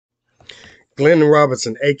Glenn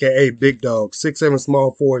Robinson, a.k.a. Big Dog, 6'7"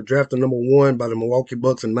 small forward, drafted #1 by the Milwaukee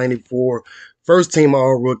Bucks in '94, first-team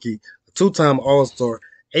All-Rookie, a two-time All-Star.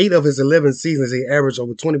 8 of his 11 seasons, he averaged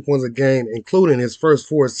over 20 points a game, including his first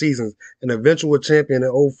 4 seasons. An eventual champion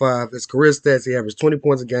in '05, his career stats, he averaged 20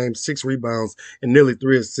 points a game, 6 rebounds, and nearly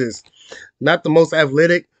 3 assists. Not the most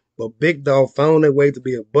athletic, but Big Dog found a way to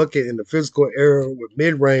be a bucket in the physical era with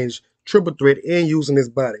mid-range, triple threat, and using his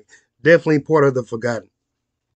body. Definitely part of the forgotten.